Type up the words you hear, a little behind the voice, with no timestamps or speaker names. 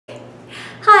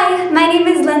my name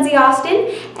is Lindsay Austin,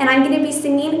 and I'm going to be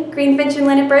singing Greenfinch and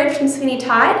Linnet Bird from Sweeney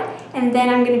Todd, and then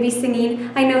I'm going to be singing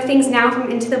I Know Things Now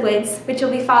from Into the Woods, which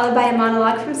will be followed by a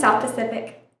monologue from South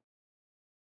Pacific.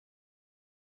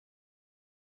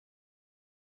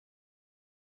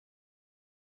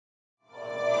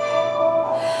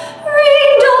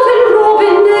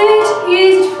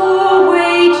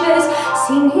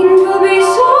 Singing will be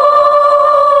sold.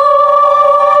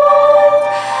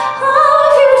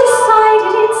 Have you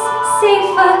decided it's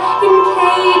safer in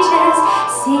cages?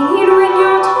 Singing when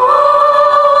you're told.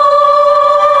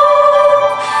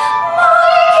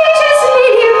 My cages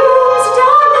many rooms,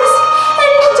 darkness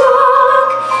and dark.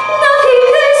 Nothing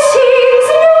that seems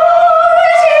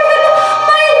not even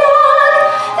my luck.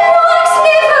 Locks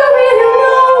never will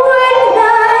know when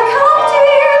that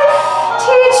captive.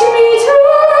 Teach me to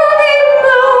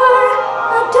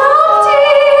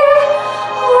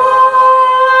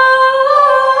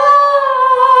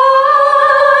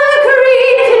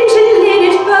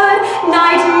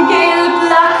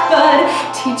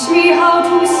teach me how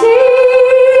to sing.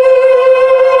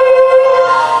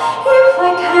 If I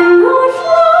cannot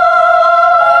fly,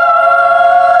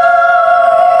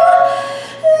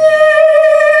 let me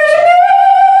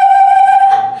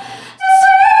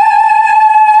sing.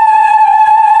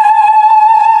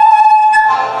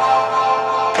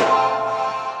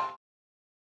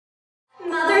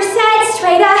 Mother said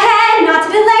straight ahead, not to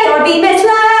delay or be misled.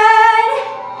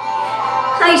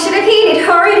 I should have heeded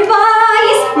her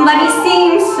advice, but he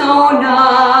seemed so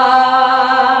nice.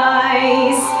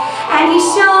 And he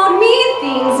showed me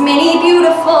things, many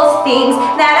beautiful things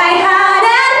that I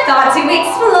hadn't thought to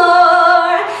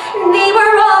explore. They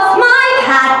were off my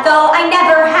path, though I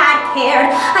never had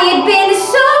cared. I had been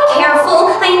so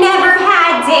careful, I never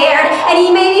had dared. And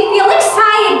he made me feel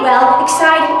excited, well,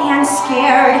 excited and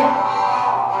scared.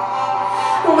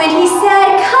 When he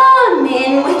said, come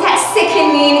in, with that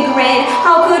sickening grin,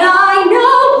 how could I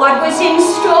know what was in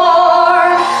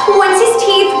store? Once his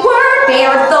teeth were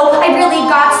bared, though I really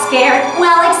got scared,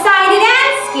 well, excited and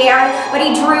scared, but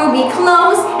he drew me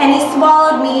close and he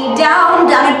swallowed me down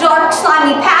a dark,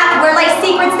 slimy path where lay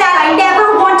secrets that I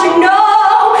never want to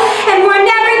know, and when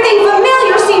everything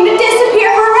familiar seemed to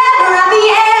disappear forever at the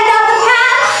end of the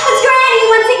path, it's Granny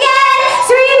once again,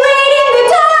 streaming in the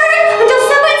dark until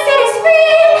someone set us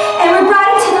free, and we're brought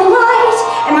into the light,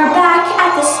 and we're back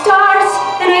at the start,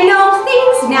 and I know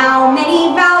things now,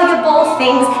 many valuable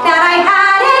things that I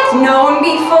hadn't known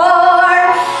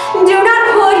before. Do not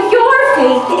put your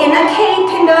faith in a cape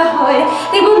and a hood.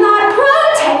 They will not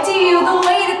protect you the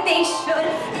way that they should.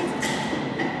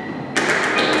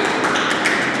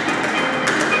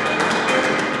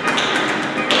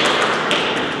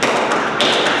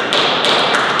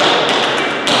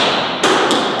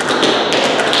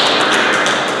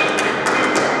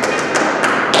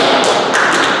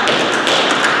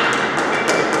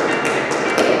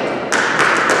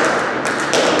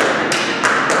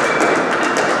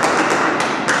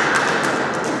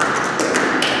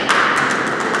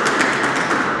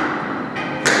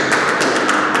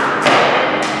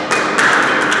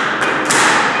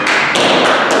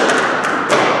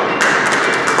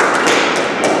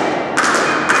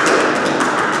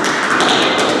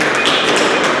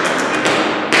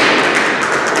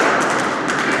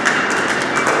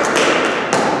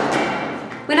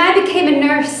 When I became a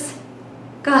nurse,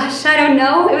 gosh, I don't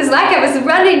know, it was like I was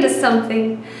running to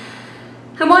something.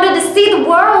 I wanted to see the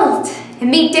world and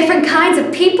meet different kinds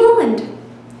of people and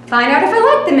find out if I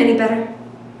liked them any better.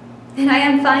 And I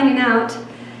am finding out.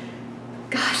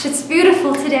 Gosh, it's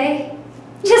beautiful today.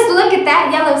 Just look at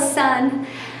that yellow sun.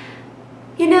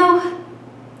 You know,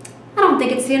 I don't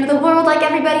think it's the end of the world like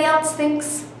everybody else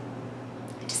thinks.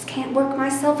 I just can't work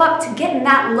myself up to getting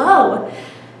that low.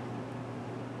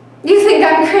 You think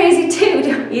I'm crazy too,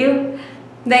 don't you?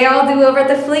 They all do over at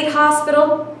the Fleet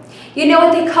Hospital. You know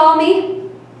what they call me?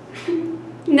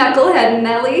 Knucklehead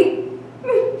Nellie.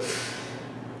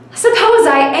 I suppose